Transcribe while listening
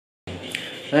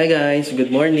Hi guys,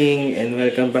 good morning and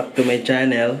welcome back to my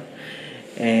channel.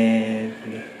 And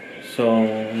so,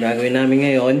 gagawin namin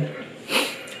ngayon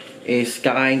is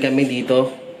kakain kami dito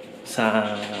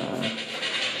sa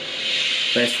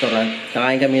restaurant.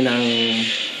 Kakain kami ng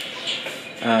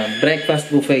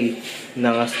breakfast buffet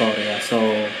ng Astoria. So,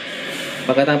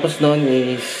 pagkatapos nun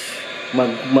is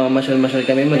magmamasyal-masyal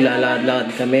kami,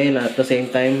 maglalakad-lakad kami, na at the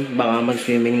same time baka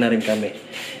mag-swimming na rin kami.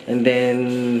 And then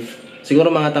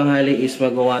siguro mga tanghali is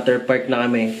mag-waterpark na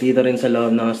kami dito rin sa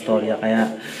loob ng Astoria.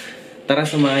 Kaya tara,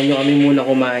 samahan nyo kami muna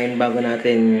kumain bago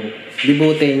natin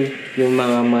libutin yung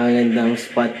mga magandang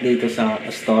spot dito sa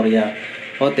Astoria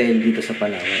Hotel dito sa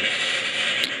Palawan.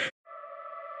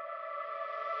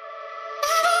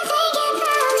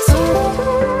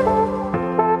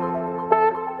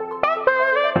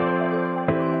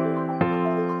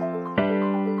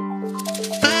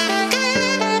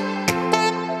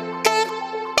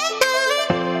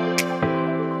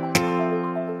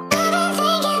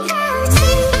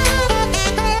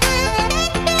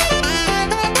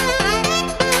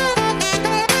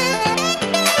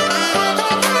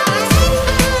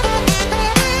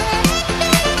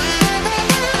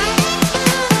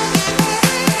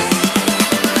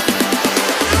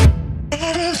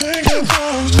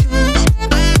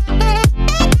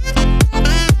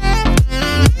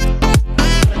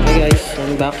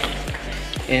 Back.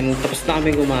 And tapos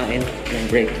namin kumain ng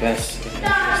breakfast.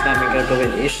 Tapos namin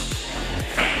gagawin is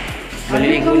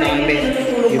maliligo na kami.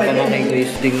 Yung pamangkin ko is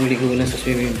ligo na sa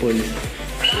swimming pool.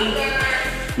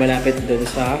 Malapit doon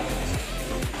sa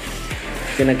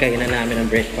pinagkainan namin ng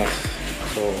breakfast.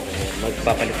 So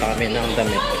magpapalit pa kami ng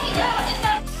damit.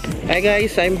 Hi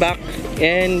guys, I'm back.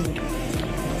 And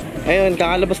ayun,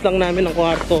 kakalabas lang namin ng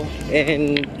kwarto.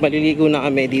 And maliligo na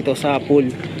kami dito sa pool.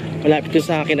 Malapit ko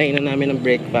sa kinainan namin ng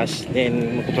breakfast.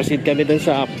 Then magpuproceed kami dun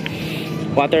sa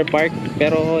waterpark.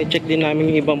 Pero i-check din namin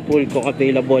yung ibang pool kung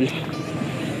available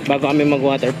bago kami mag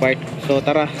waterpark. So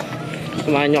tara,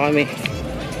 samahan nyo kami.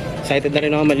 Excited na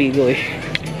rin ako maligo eh.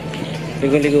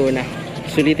 Ligo-ligo na.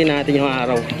 Sulitin natin yung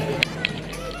araw.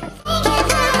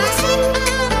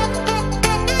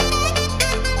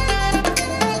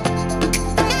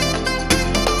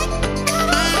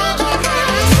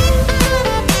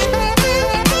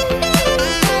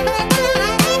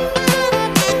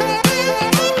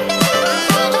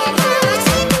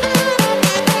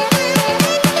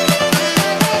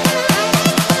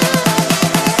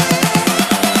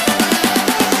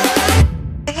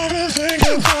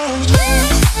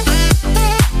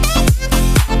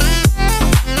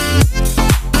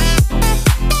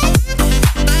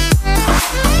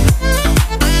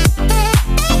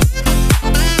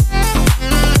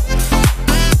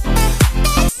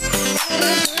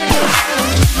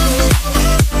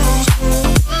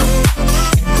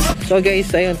 So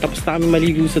guys, ayun, tapos na kami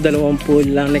maligo sa dalawang pool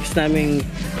lang. Next naming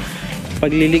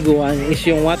pagliliguan is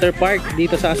yung waterpark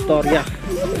dito sa Astoria.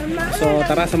 So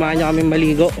tara, samahan nyo kami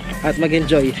maligo at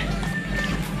mag-enjoy.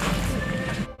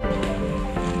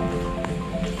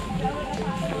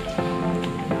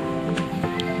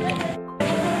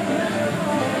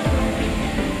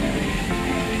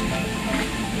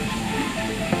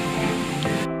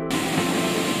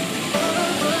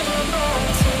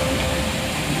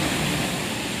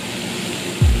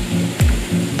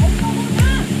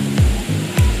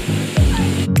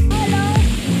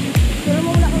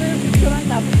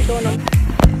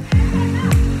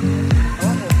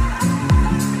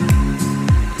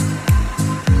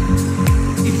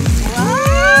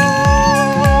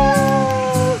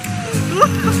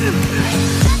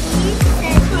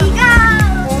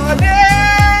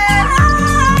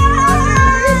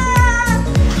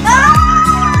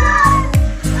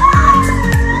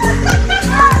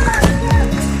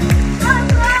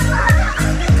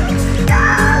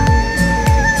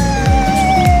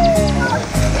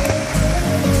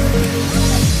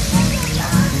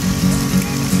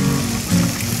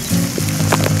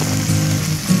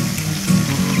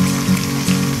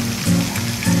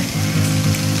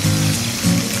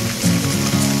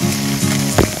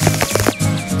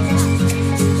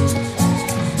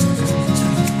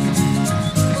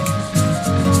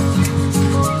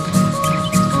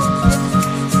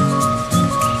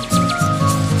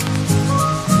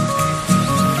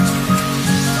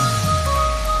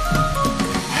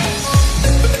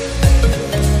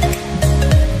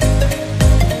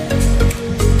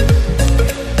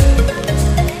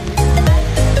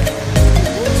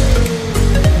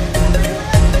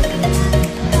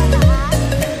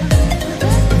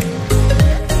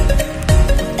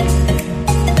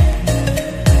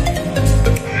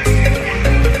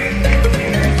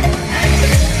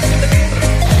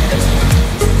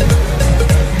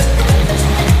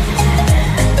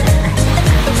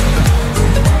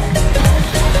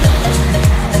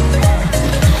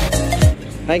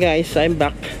 Hi guys, I'm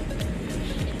back.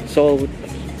 So,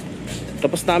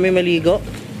 tapos namin maligo.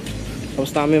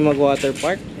 Tapos namin mag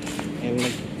waterpark and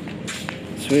mag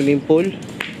swimming pool.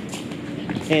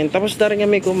 And tapos na rin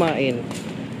kami kumain.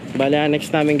 Bale,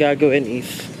 next namin gagawin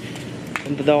is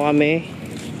punta daw kami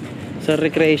sa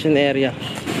recreation area.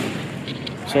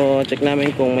 So, check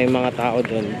namin kung may mga tao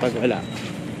doon. Pag wala,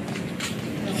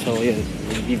 so yun,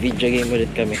 video game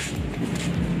ulit kami.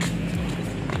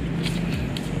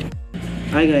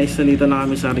 Hi guys, nandito na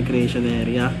kami sa recreation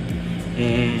area.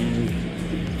 And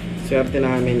swerte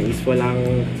namin is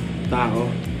walang tao.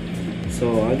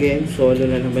 So again, solo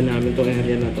na naman namin tong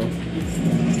area na to.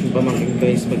 Yung pamangkin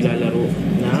guys maglalaro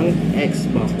ng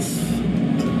Xbox.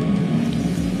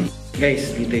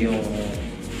 Guys, dito yung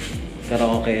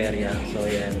karaoke area. So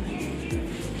yan,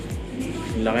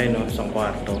 laki no, isang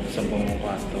kwarto, 10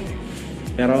 kwarto.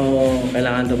 Pero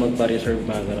kailangan daw magpa-reserve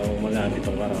bago magamit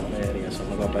yung karaoke area. So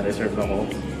magpa-reserve ako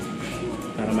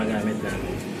para magamit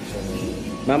namin. So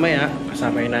mamaya,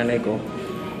 kasama yung nanay ko,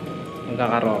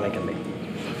 magkakaroke kami.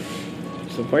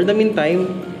 So for the meantime,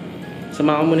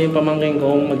 samahan mo na yung pamangkin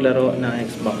kong maglaro ng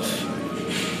Xbox.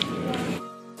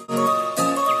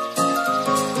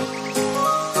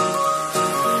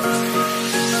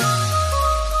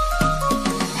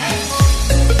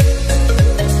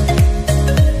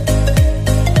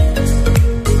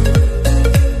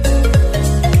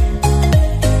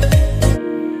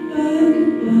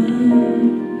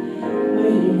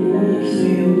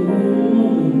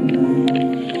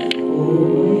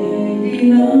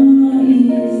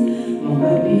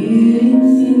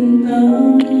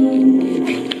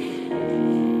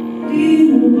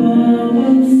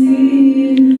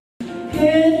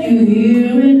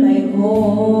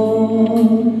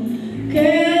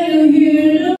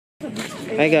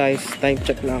 Hi guys, time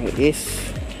check lang is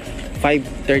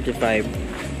 5:35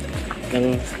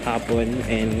 ng hapon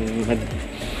and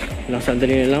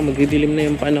sandali na lang, magdidilim na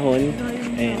yung panahon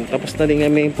and tapos na din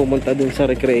kami pumunta dun sa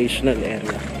recreational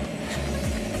area.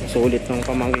 So ulit ng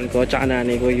pamangkin ko tsaka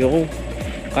nanay ko yung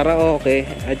karaoke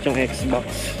at yung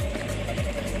Xbox.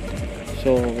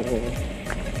 So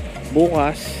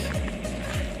bukas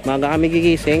maga kami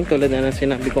gigising tulad na ng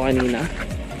sinabi ko kanina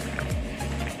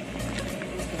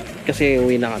kasi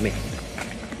uwi na kami.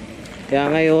 Kaya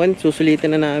ngayon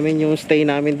susulitin na namin yung stay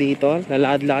namin dito.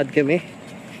 Lalakad-lakad kami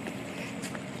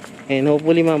and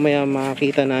hopefully mamaya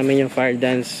makita namin yung fire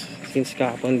dance since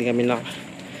kahapon hindi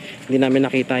namin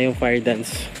nakita yung fire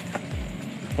dance.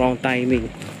 Wrong timing,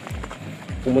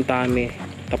 pumunta kami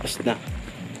tapos na.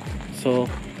 So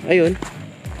ayun,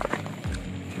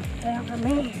 kaya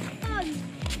kami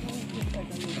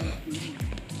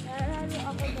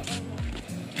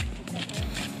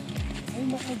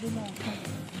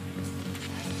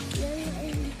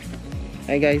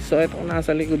Hey guys, so ito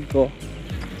nasa likod ko.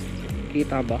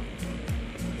 Kita ba?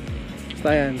 Basta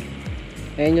yan.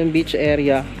 Ayan yung beach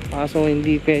area. Kaso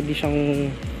hindi pwede siyang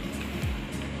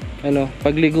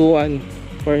pagliguan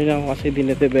for now kasi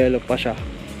dinedevelop pa siya.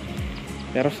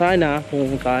 Pero sana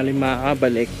kung kali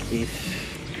makakabalik is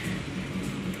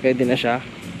pwede na siya.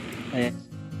 Ayan.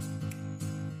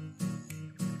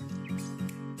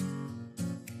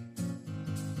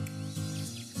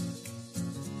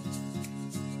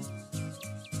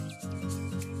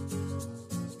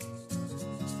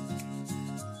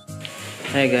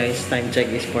 Hi guys, time check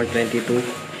is 4:22.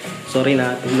 Sorry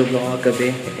na, tulog lang ako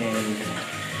kagabi and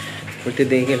for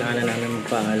today kailangan na namin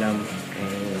magpaalam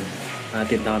and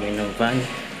hatid na kami ng van.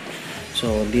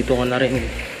 So dito ko na rin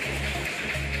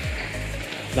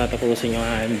tatapusin yung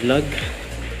aking vlog.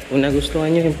 Kung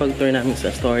nagustuhan nyo yung pag-tour namin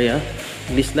sa Astoria,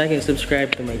 please like and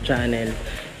subscribe to my channel,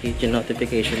 hit yung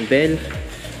notification bell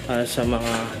sa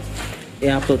mga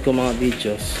i-upload ko mga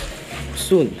videos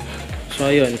soon.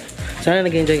 So ayun, sana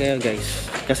nag-enjoy kayo guys.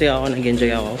 Kasi ako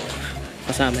nag-enjoy ako.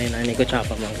 Kasama yung nanay ko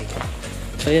tsaka pamangkin ko.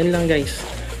 So yun lang guys.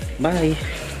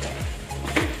 Bye!